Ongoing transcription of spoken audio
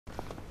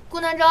顾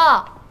南州，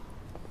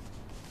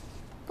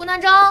顾南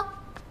州，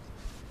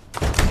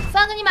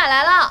饭给你买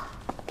来了。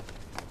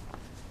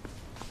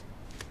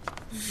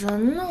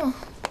人呢？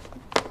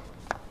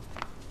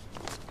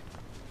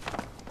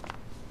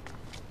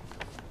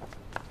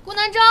顾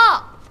南州，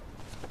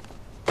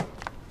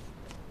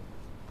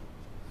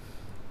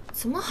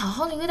怎么好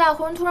好的一个大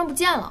活人突然不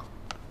见了？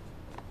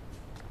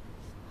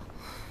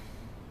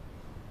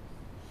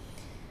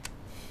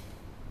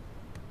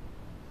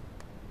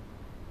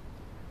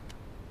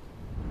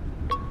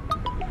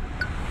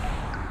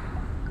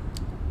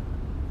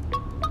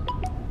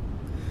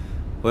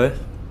 喂，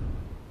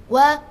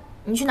喂，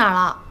你去哪儿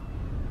了？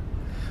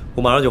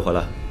我马上就回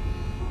来。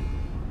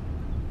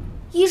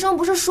医生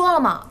不是说了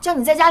吗？叫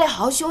你在家里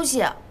好好休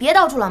息，别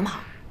到处乱跑。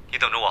你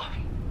等着我，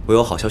我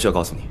有好消息要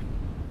告诉你。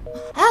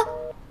啊？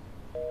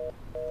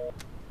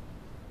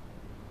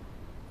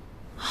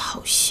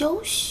好消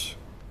息？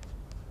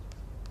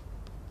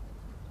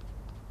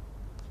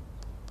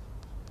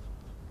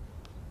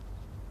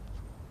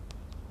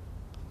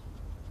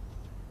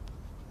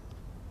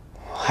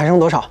还剩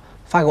多少？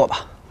发给我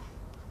吧。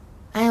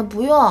 哎呀，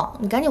不用，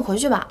你赶紧回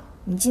去吧。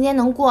你今天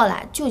能过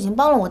来，就已经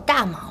帮了我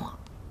大忙了。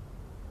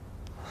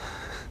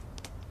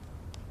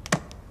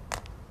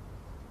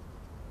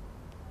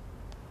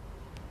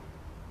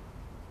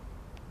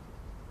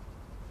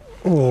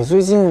你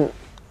最近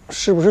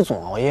是不是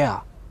总熬夜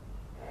啊？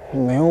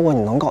没有我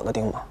你能搞得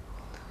定吗？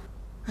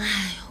哎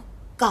呦，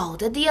搞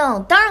得定，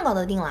当然搞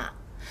得定啦。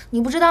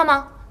你不知道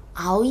吗？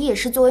熬夜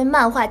是作为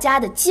漫画家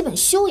的基本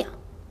修养。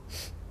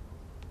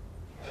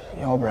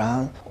要不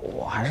然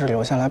我还是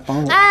留下来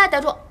帮你。哎，打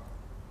住！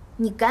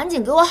你赶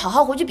紧给我好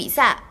好回去比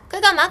赛，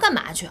该干嘛干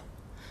嘛去。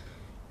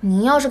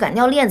你要是敢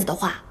掉链子的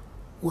话，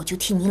我就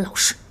替你老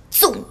师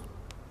揍你。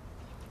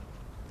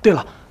对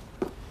了，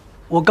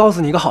我告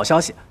诉你一个好消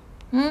息。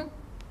嗯，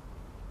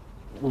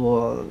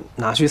我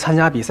拿去参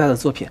加比赛的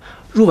作品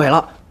入围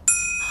了。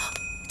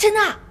真的？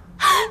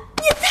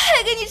你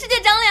太给你师姐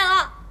长脸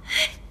了。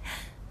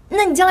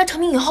那你将来成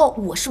名以后，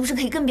我是不是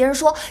可以跟别人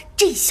说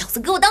这小子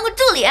给我当个助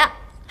理？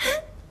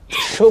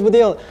 说不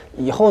定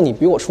以后你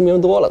比我出名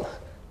多了呢。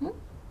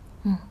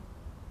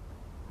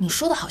你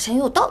说的好像也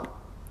有道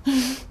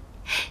理。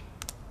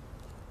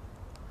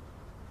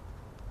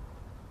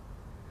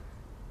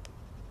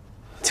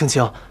青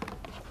青，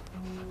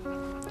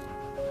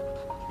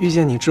遇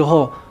见你之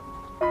后，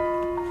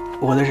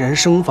我的人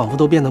生仿佛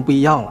都变得不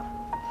一样了。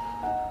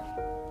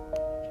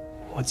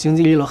我经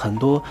历了很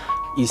多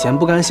以前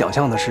不敢想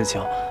象的事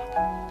情。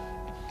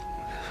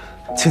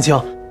青青，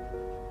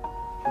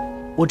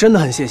我真的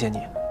很谢谢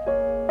你。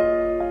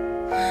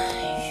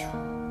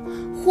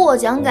 获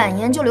奖感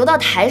言就留到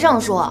台上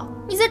说，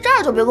你在这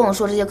儿就别跟我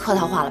说这些客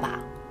套话了吧。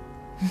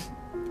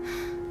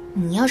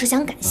你要是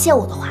想感谢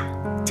我的话，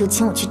就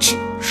请我去吃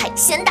海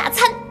鲜大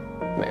餐。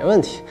没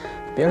问题，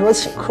别说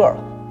请客了，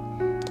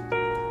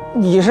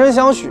以身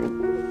相许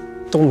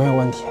都没有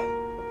问题。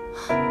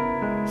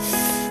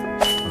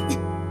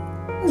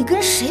你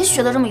跟谁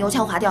学的这么油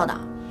腔滑调的？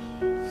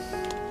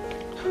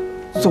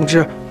总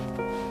之，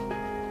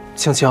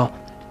青青，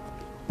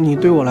你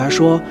对我来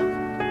说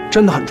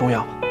真的很重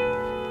要。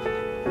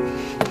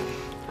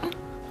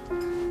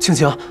 青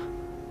青，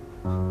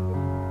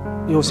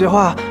有些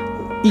话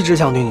一直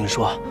想对你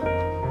说。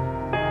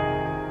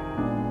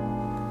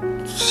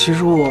其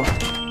实我……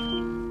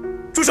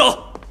住手！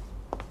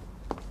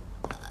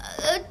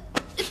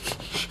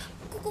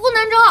顾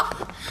南州，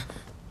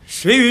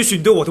谁允许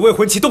你对我的未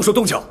婚妻动手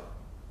动脚？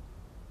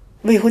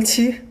未婚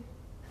妻？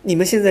你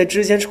们现在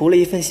之间除了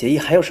一份协议，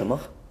还有什么？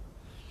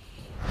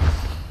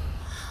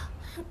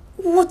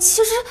我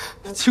其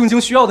实……青青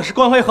需要的是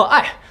关怀和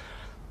爱。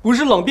 不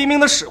是冷冰冰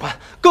的使唤，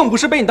更不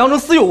是被你当成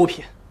私有物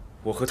品。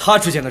我和他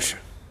之间的事，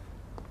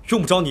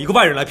用不着你一个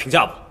外人来评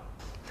价吧？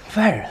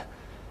外人，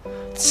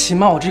起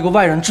码我这个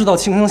外人知道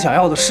青青想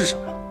要的是什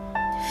么。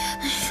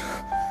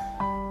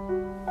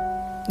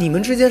你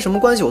们之间什么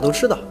关系我都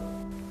知道，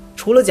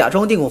除了假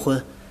装订过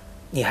婚，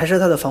你还是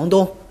他的房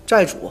东、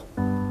债主。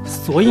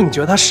所以你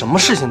觉得他什么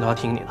事情都要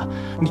听你的，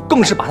你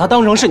更是把他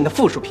当成是你的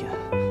附属品。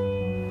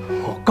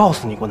我告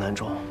诉你，郭南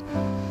州，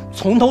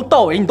从头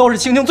到尾你都是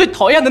青青最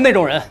讨厌的那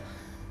种人。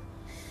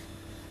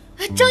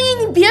 张一，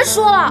你别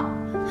说了，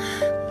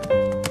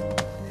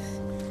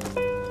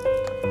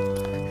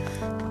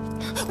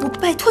我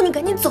拜托你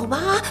赶紧走吧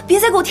啊！别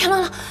再给我添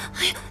乱了。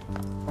哎呀，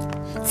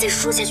再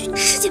说下去你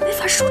师姐没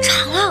法收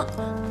场了。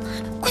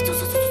快走走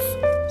走走走。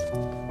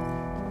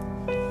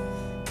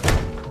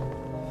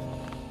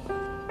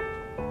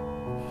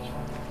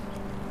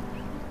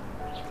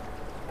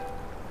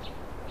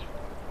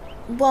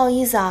不好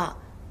意思啊，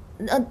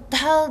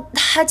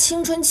他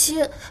青春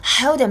期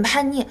还有点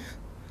叛逆。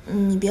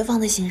 你别放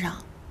在心上。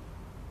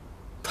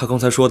他刚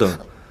才说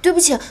的，对不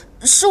起，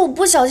是我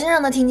不小心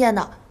让他听见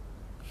的。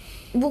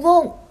不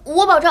过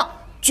我保证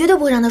绝对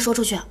不会让他说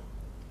出去。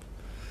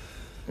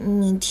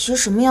你提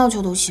什么要求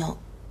都行，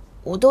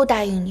我都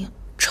答应你，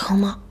成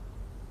吗？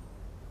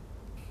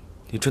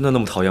你真的那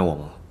么讨厌我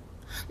吗？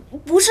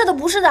不是的，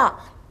不是的，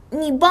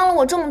你帮了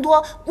我这么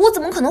多，我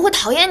怎么可能会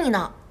讨厌你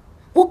呢？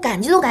我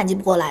感激都感激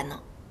不过来呢。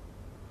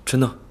真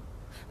的？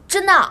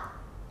真的，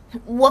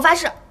我发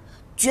誓，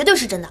绝对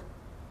是真的。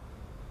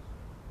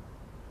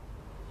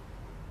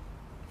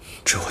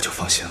这我就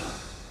放心了。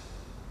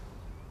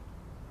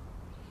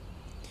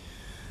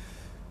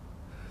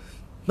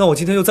那我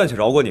今天就暂且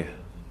饶过你。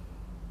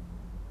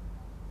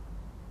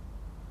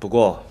不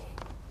过，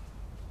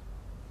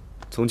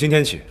从今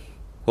天起，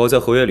我要在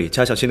合约里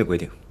加项新的规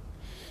定。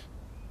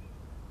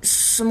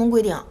什么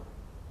规定？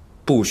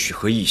不许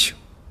和异性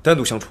单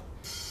独相处。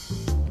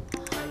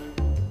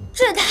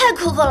这也太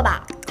苛刻了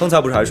吧！刚才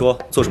不是还说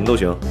做什么都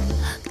行？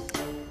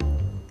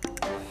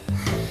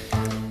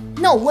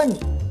那我问你，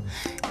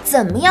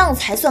怎么样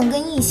才算跟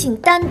异性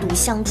单独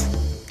相处？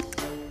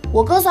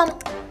我哥算吗？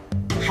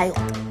还有，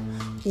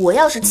我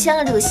要是签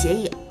了这个协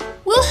议，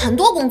我有很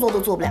多工作都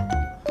做不了。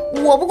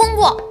我不工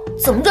作，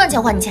怎么赚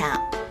钱还你钱啊？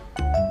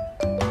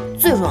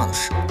最重要的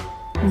是，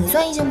你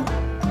算异性吗？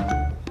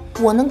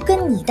我能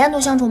跟你单独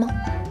相处吗？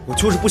我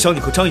就是不想你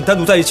和张颖单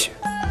独在一起。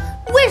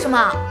为什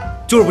么？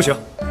就是不行。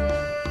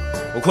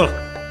我困了，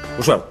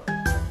我睡了。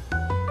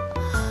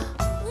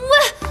喂，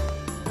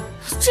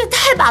这也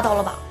太霸道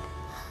了吧！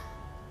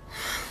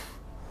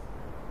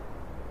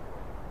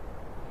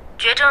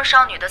绝症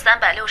少女的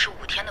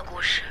365天的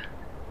故事，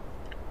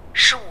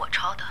是我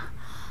抄的。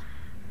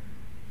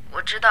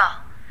我知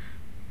道，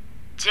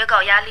截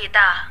稿压力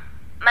大，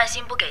慢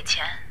性不给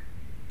钱，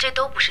这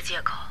都不是借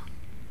口。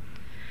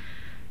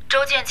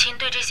周建清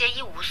对这些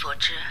一无所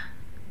知，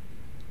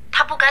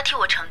他不该替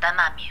我承担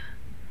骂名。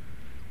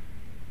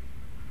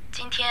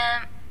今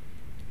天，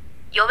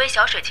有位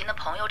小水琴的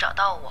朋友找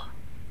到我，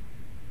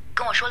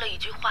跟我说了一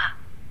句话。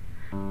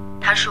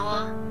他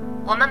说，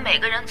我们每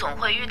个人总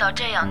会遇到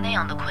这样那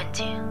样的困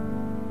境，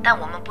但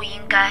我们不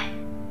应该，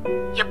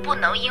也不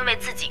能因为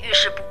自己遇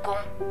事不公，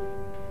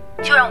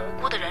就让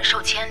无辜的人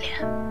受牵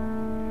连。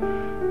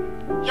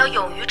要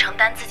勇于承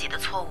担自己的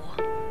错误，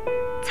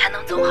才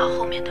能走好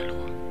后面的路。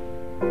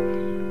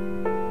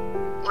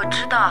我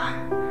知道，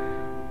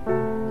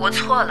我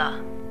错了，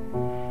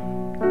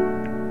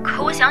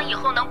可我想以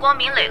后能光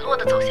明磊落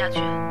地走下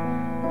去。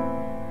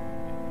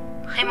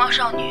黑猫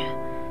少女、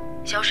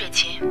小水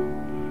琴，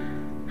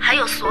还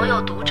有所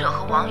有读者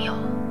和网友，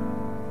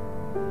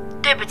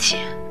对不起，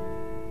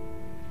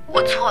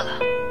我错了。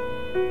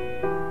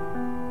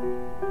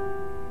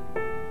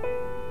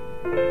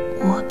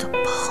我的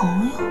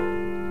朋友，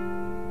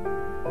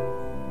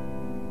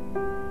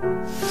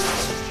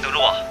你等着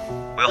我，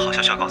我有好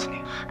消息要告诉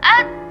你。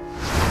哎，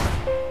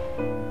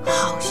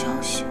好消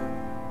息。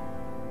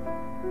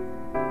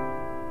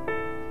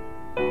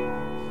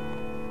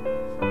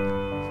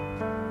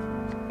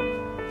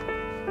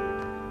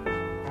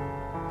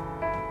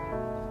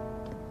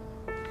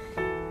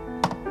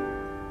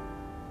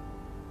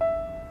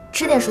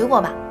吃点水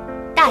果吧，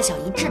大小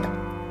一致的。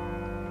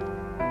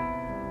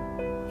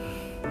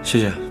谢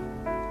谢。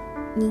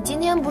你今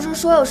天不是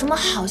说有什么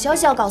好消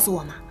息要告诉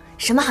我吗？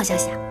什么好消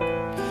息啊？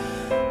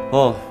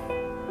哦，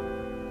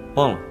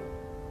忘了。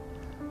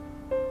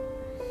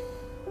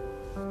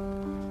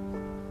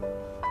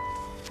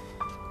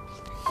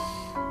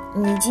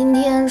你今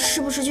天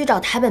是不是去找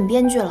台本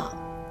编剧了？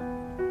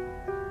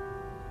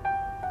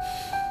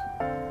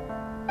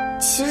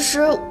其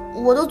实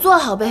我都做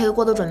好背黑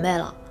锅的准备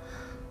了。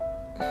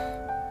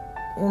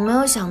我没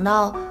有想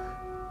到，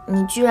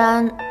你居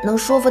然能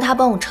说服他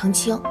帮我澄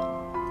清。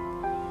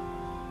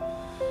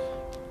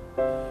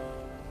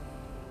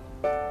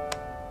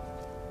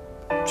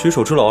举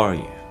手之劳而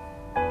已。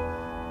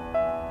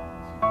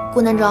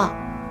顾南州，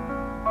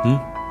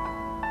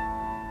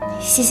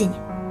谢谢你。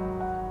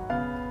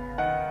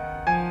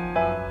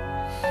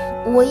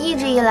我一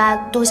直以来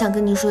都想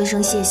跟你说一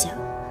声谢谢。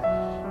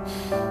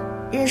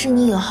认识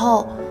你以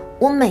后，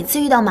我每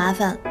次遇到麻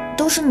烦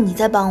都是你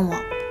在帮我。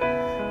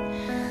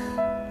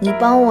你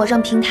帮我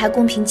让平台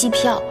公平计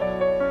票，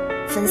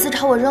粉丝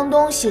朝我扔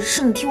东西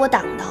是你替我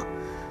挡的，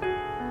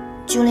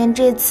就连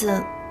这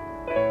次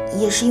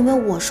也是因为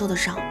我受的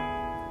伤。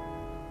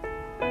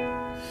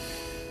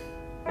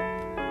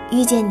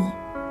遇见你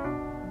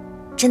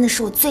真的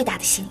是我最大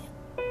的幸运。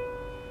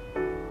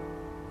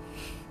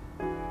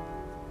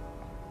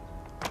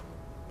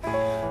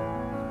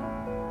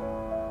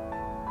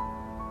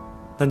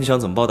那你想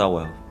怎么报答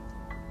我呀？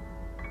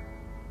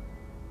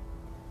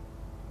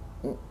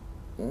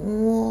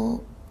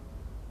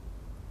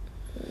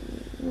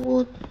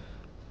我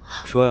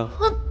说呀。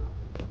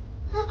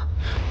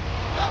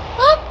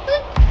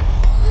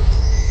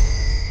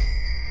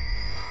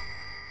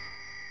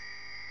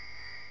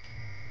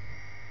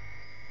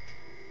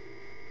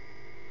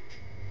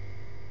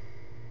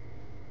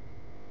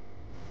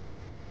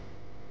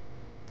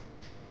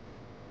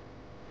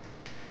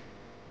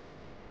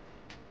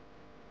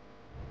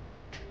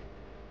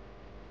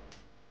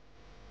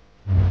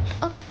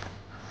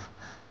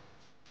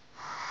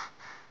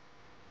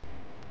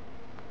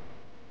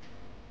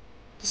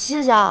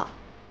谢谢啊。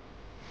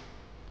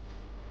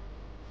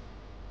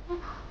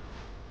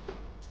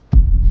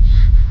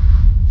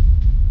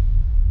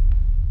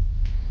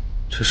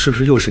这是不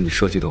是又是你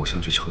设计的偶像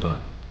剧桥段？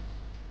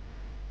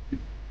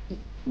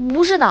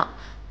不是的，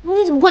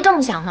你怎么会这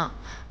么想呢？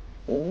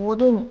我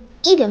对你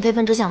一点非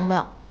分之想都没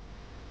有。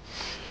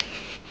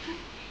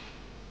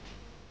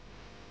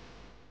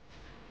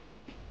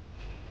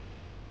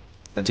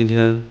那今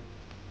天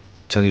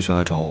江丽轩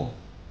来找我，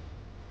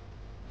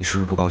你是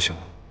不是不高兴？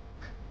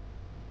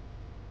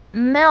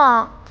没有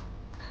啊，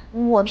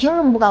我凭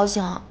什么不高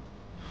兴啊？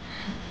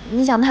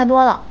你想太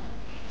多了，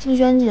静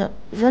轩姐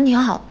人挺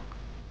好的。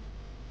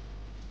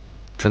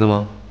真的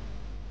吗？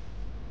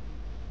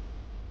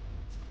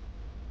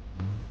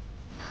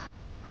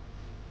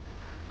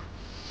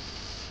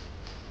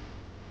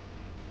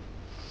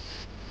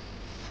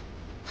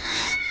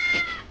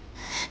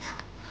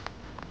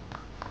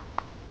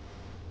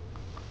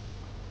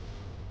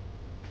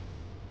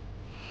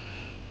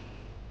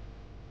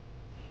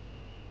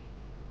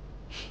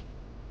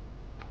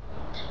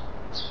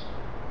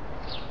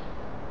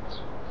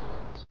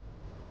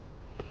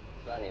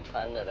那你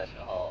穿着的时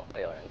候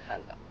会有人看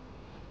到。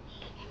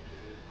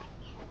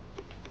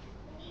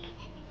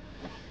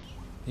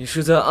你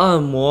是在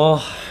按摩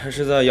还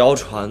是在谣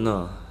传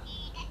呢？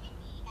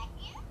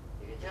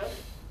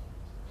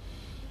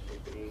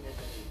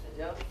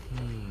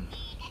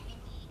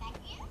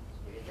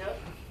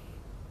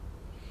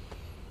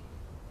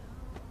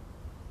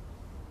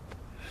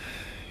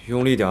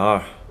用力点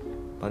儿，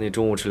把你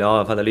中午吃2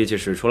碗饭的力气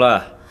使出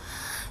来。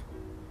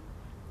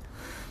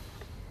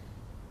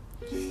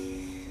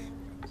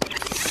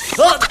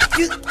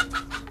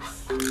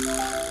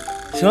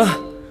行了，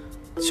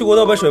去给我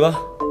倒杯水吧。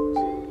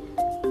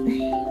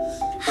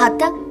好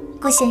的，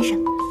顾先生。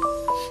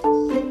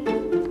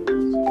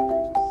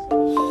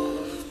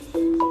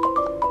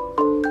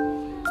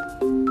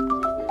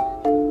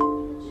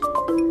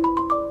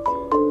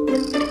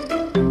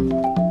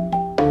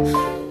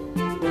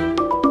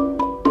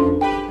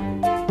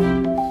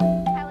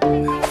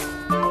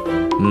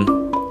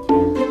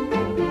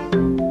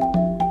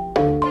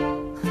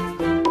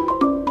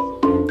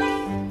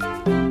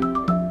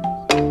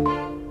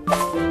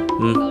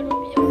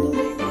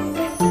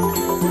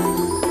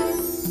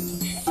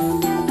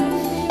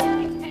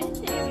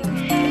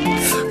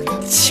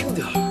轻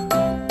点儿。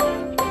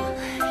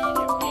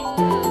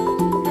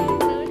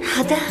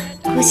好的，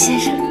顾先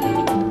生。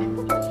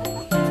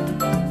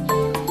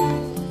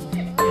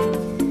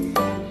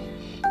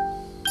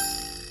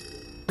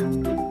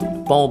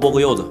帮我剥个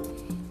柚子。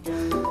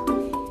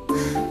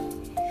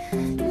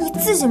你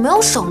自己没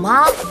有手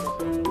吗？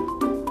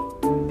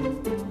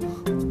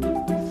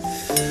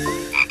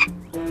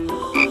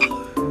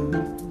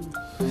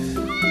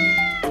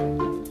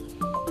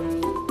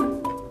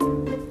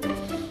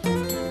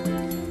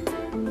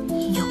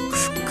你要不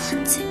是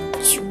看在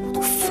救我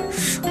的份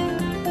上，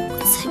我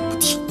才不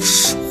听你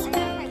使唤。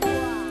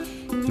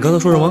你刚才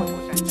说什么？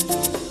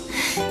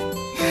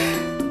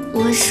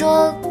我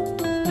说，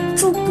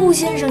祝顾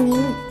先生您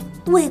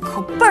胃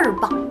口倍儿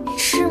棒，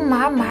吃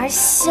嘛嘛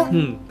香。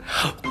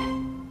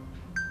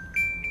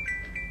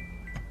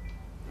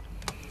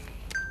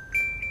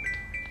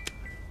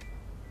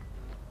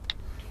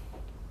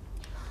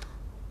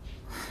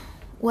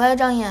喂，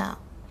张野。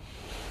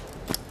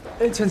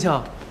哎，青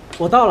青，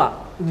我到了，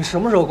你什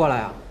么时候过来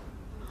啊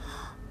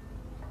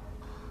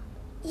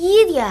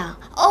1点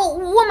哦，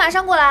我马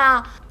上过来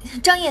啊。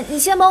张野，你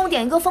先帮我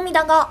点一个蜂蜜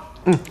蛋糕。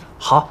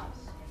好。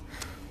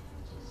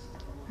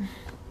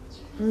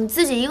你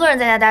自己一个人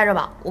在家待着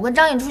吧，我跟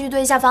张野出去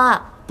对一下方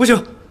案。不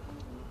行，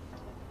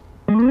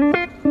我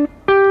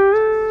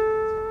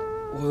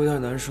有点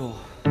难受，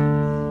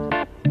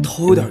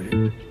头有点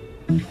晕。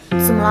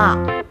怎么了？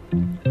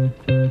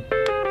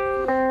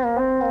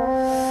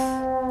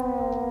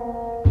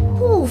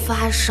不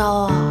发烧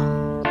啊？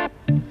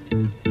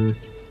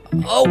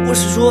我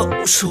是说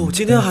手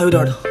今天还有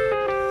点疼。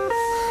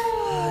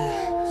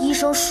医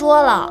生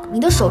说了，你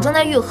的手正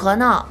在愈合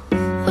呢，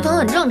会疼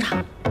很正常，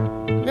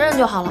忍忍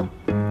就好了。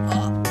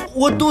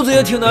我肚子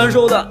也挺难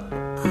受的。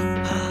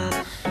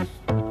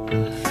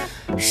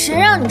谁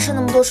让你吃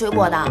那么多水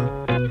果的？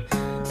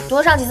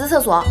多上几次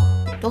厕所，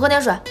多喝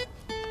点水。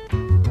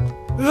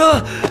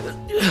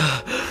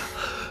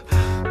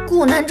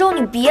顾南州，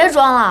你别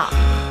装了。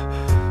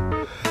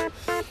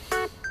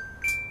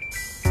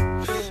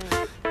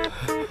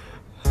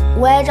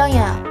喂，张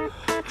野。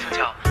青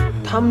青，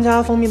他们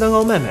家蜂蜜蛋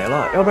糕卖没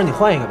了，要不然你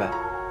换一个呗。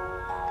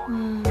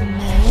没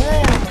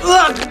了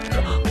呀。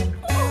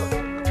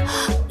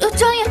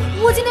张野，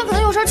我今天可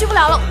能有事去不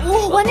了了，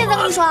我晚点再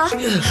跟你说啊。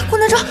顾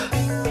南州。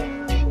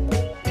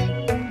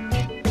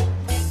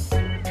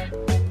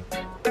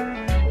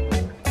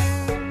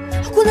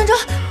顾南州，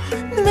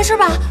你没事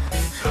吧？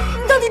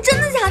你到底真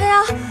的假的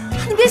呀？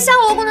你别吓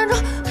我，顾南州。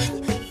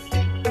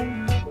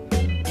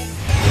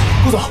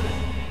顾总。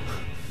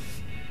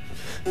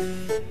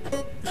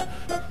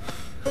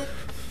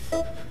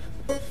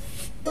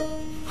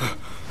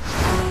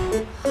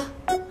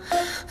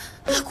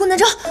顾南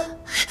州，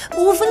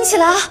我扶你起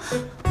来啊！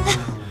来，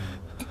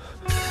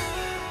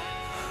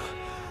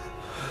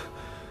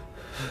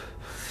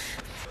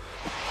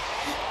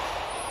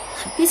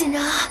别紧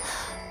张啊，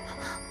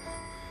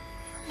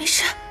没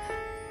事。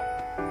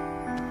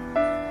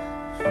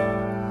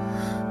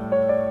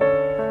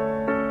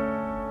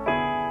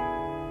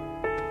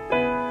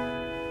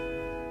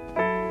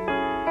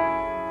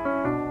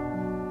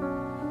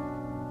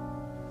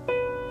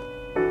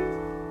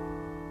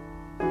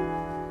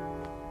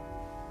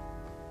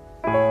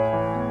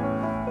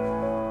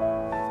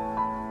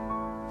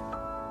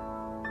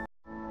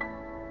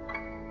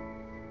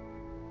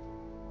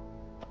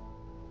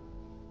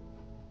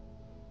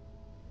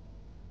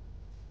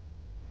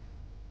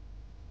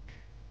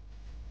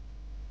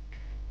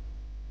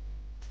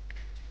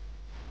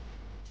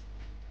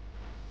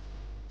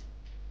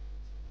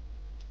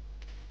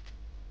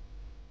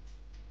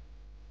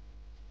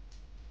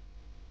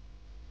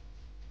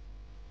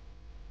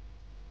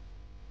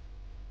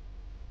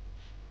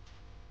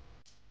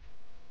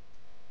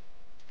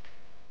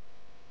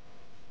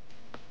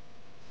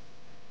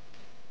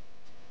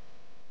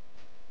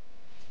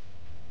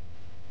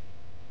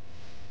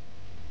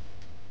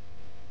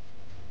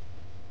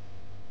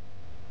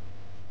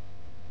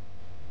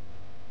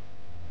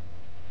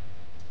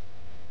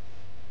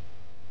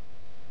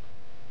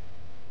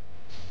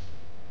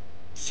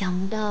想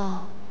不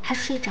到他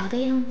睡着的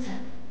样子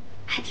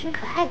还挺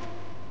可爱的，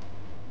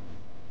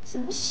怎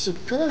么醒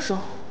着的时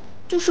候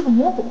就是个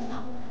魔鬼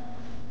呢？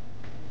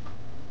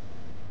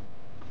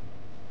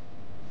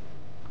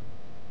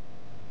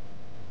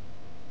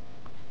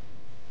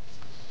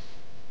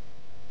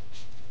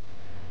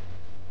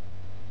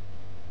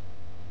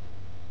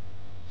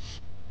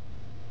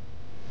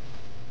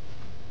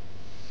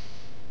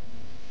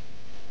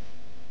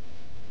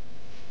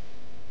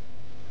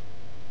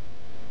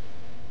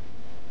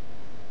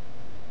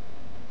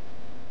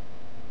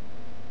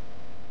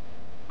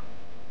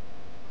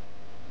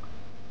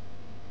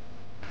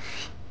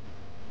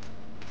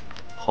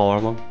好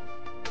玩吗？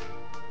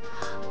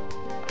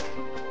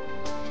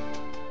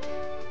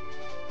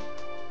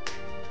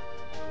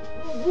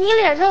你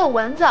脸上有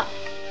蚊子。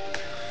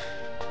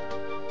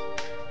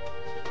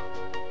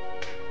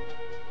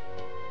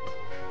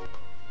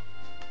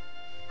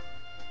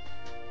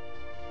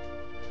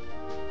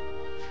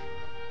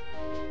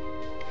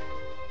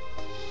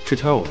这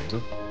条有蚊子？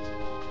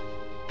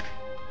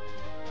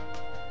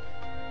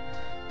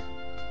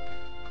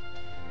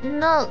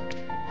那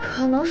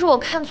可能是我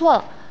看错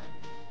了。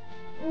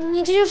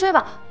你继续睡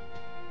吧，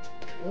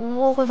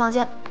我回房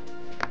间。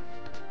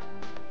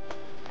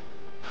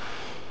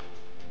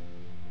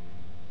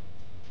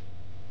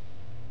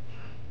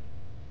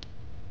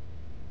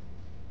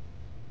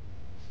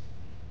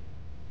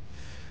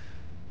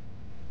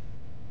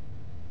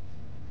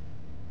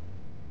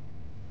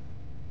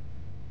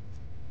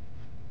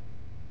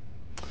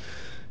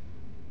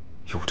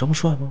有这么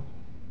帅吗？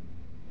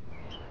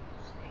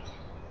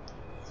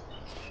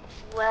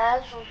喂，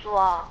苏苏，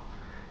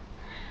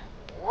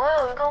我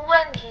有一个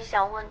问题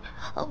想问你。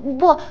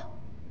不，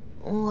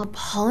我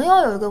朋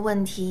友有一个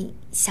问题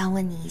想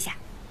问你一下。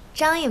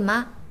张颖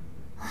吗？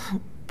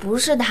不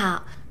是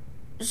他，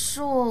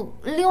是我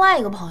另外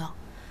一个朋友。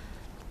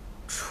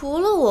除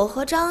了我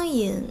和张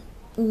颖，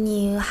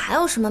你还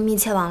有什么密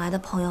切往来的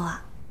朋友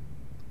啊？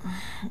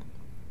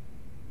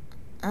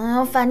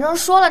反正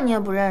说了你也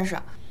不认识。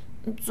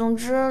总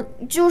之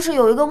就是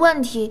有一个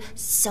问题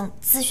想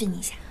咨询你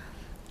一下。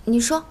你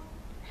说。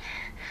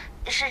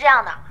是这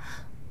样的，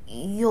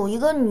有一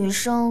个女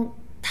生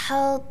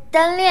她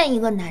单恋一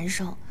个男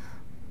生，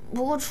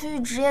不过出于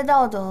职业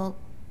道德，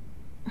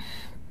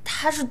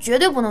她是绝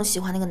对不能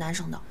喜欢那个男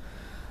生的。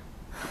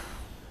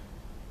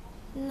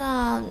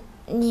那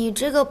你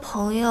这个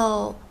朋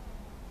友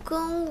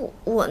跟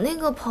我那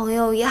个朋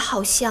友也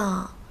好像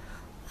啊，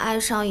爱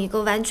上一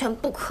个完全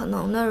不可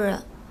能的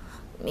人，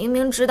明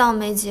明知道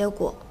没结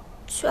果，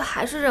却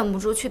还是忍不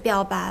住去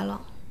表白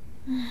了。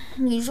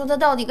你说他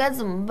到底该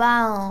怎么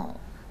办啊？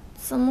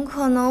怎么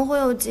可能会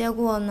有结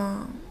果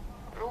呢？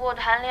如果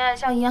谈恋爱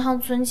像银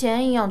行存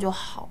钱一样就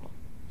好了，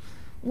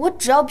我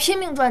只要拼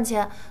命赚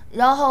钱，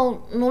然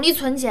后努力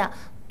存钱，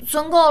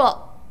存够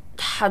了，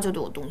他就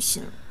对我动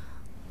心了。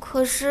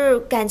可是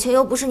感情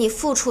又不是你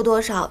付出多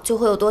少就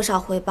会有多少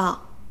回报。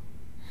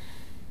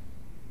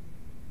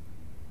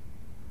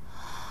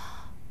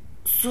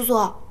苏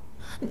苏，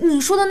你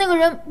说的那个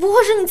人不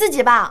会是你自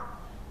己吧？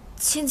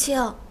青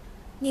青，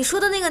你说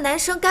的那个男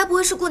生该不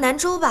会是顾南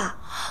州吧？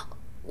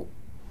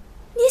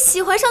你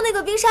喜欢上那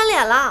个冰山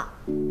脸了？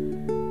不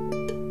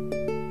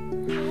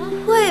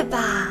会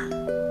吧？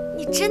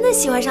你真的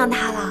喜欢上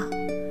他了？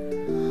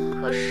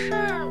可是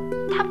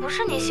他不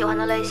是你喜欢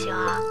的类型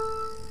啊。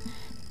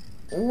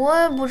我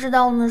也不知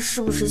道那是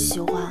不是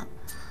喜欢，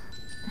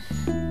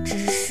只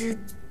是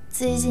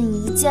最近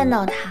一见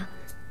到他，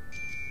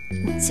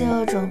就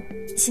有种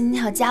心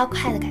跳加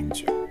快的感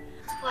觉。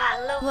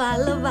完了完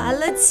了完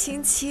了，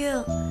青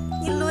青，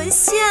你沦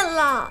陷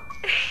了。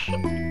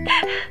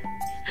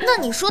那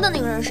你说的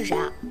那个人是谁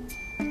啊？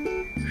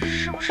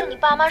是不是你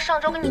爸妈上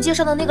周给你介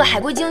绍的那个海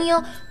归精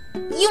英，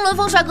英伦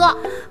风帅哥？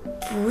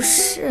不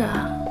是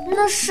啊。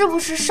那是不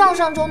是上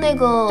上周那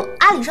个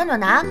阿里山暖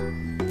男？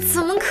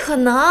怎么可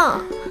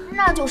能？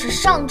那就是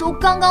上周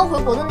刚刚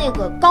回国的那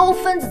个高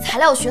分子材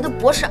料学的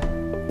博士。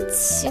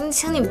青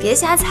青，你别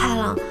瞎猜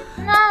了。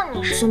那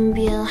你身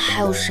边还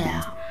有谁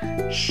啊？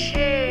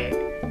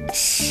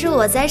是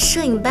我在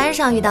摄影班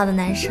上遇到的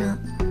男生。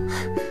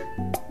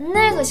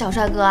那个小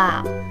帅哥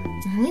啊，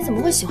你怎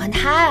么会喜欢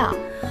他呀？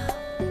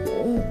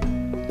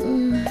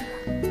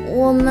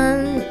我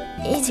们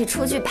一起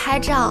出去拍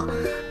照，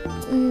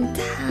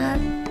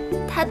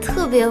他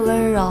特别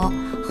温柔，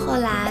后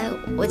来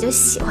我就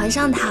喜欢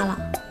上他了。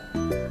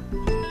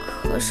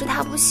可是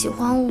他不喜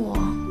欢我。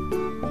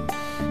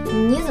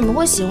你怎么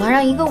会喜欢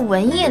上一个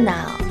文艺男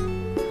啊？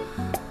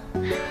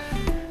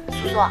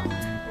苏苏，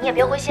你也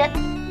别灰心，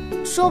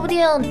说不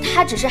定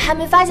他只是还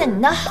没发现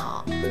你的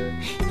好。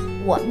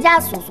我们家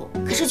苏苏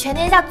可是全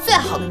天下最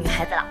好的女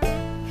孩子了。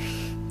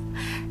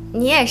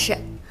你也是，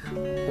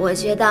我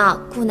觉得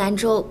顾南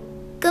州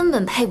根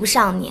本配不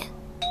上你。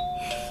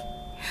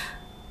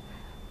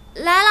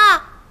来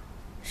了，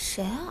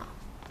谁啊？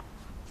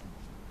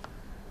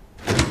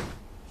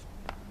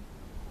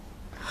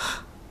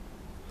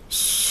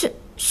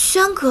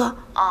轩哥。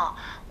哦，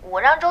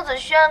我让周子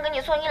轩给你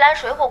送一篮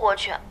水果过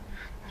去，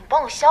你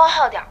帮我消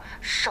耗点，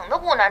省得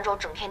顾南州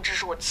整天指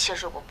使我切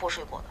水果剥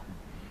水果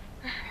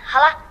的。好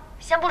了，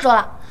先不说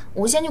了，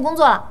我先去工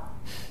作了，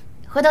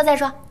回头再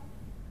说。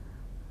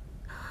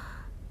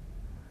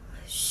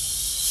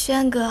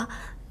轩哥，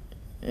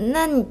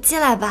那你进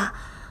来吧。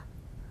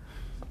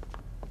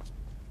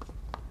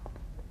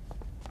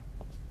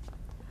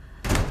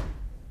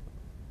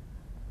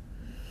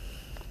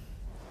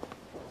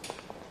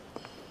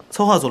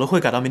策划组的会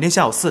改到明天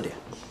下午4点。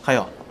还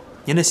有，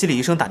您的心理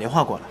医生打电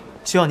话过来，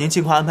希望您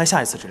尽快安排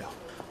下一次治疗。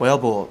我要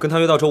不跟他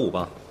约到周5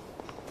吧。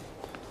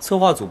策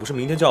划组不是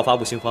明天就要发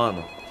布新方案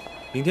吗？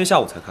明天下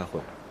午才开会，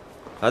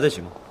来得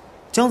及吗？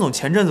江总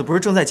前阵子不是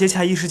正在接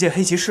洽异世界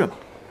黑骑士吗？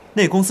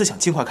那公司想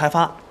尽快开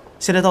发，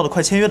现在到了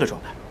快签约的状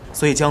态，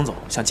所以江总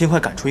想尽快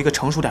赶出一个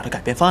成熟点的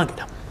改编方案给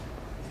他们。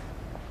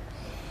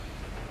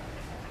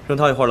让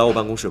他一会儿来我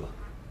办公室吧。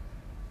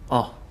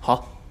哦，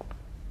好。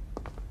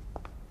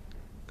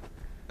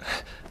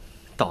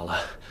倒了，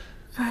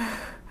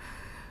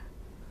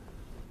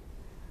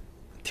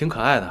挺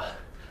可爱的。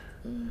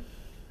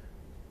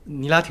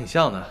你俩挺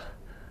像的。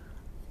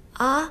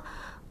啊？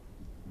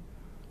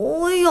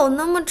我有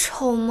那么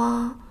丑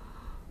吗？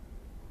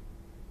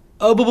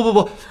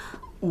不，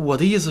我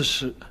的意思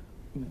是，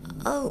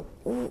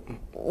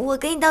我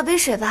给你倒杯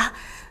水吧。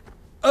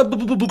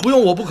不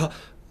用，我不渴。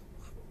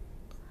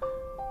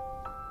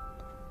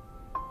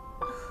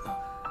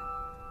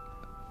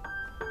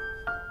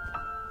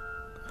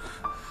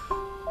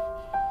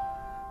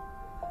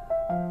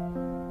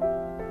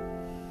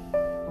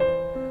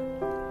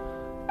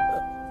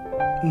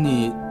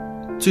你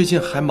最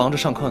近还忙着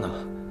上课呢？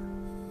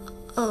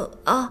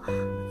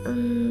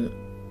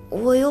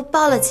我又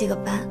报了几个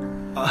班。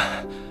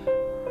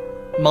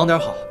忙点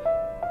好，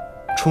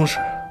充实。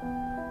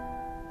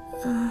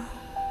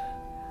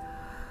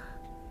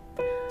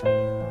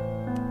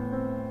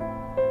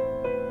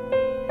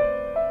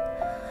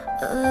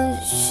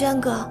轩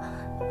哥，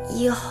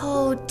以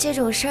后这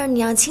种事儿你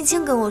让青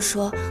青跟我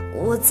说，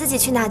我自己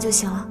去拿就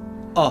行了。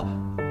哦，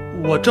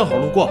我正好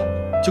路过，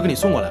就给你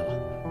送过来了。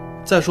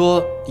再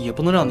说，也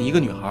不能让你一个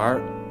女孩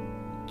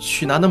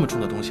去拿那么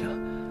重的东西啊。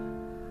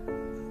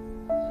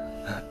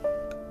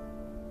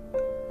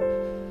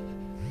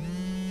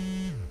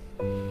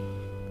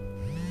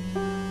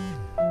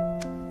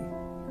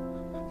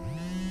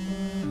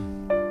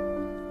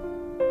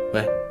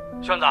喂，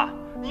轩子，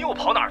你又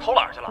跑哪儿偷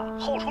懒去了？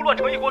后厨乱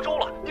成一锅粥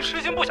了，你实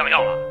心不想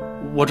要了？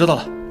我知道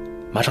了，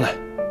马上来。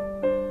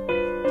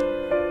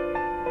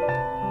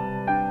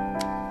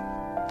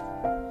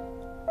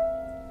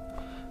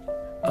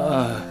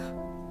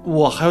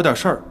我还有点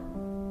事儿，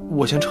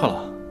我先撤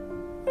了。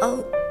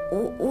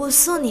我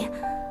送你。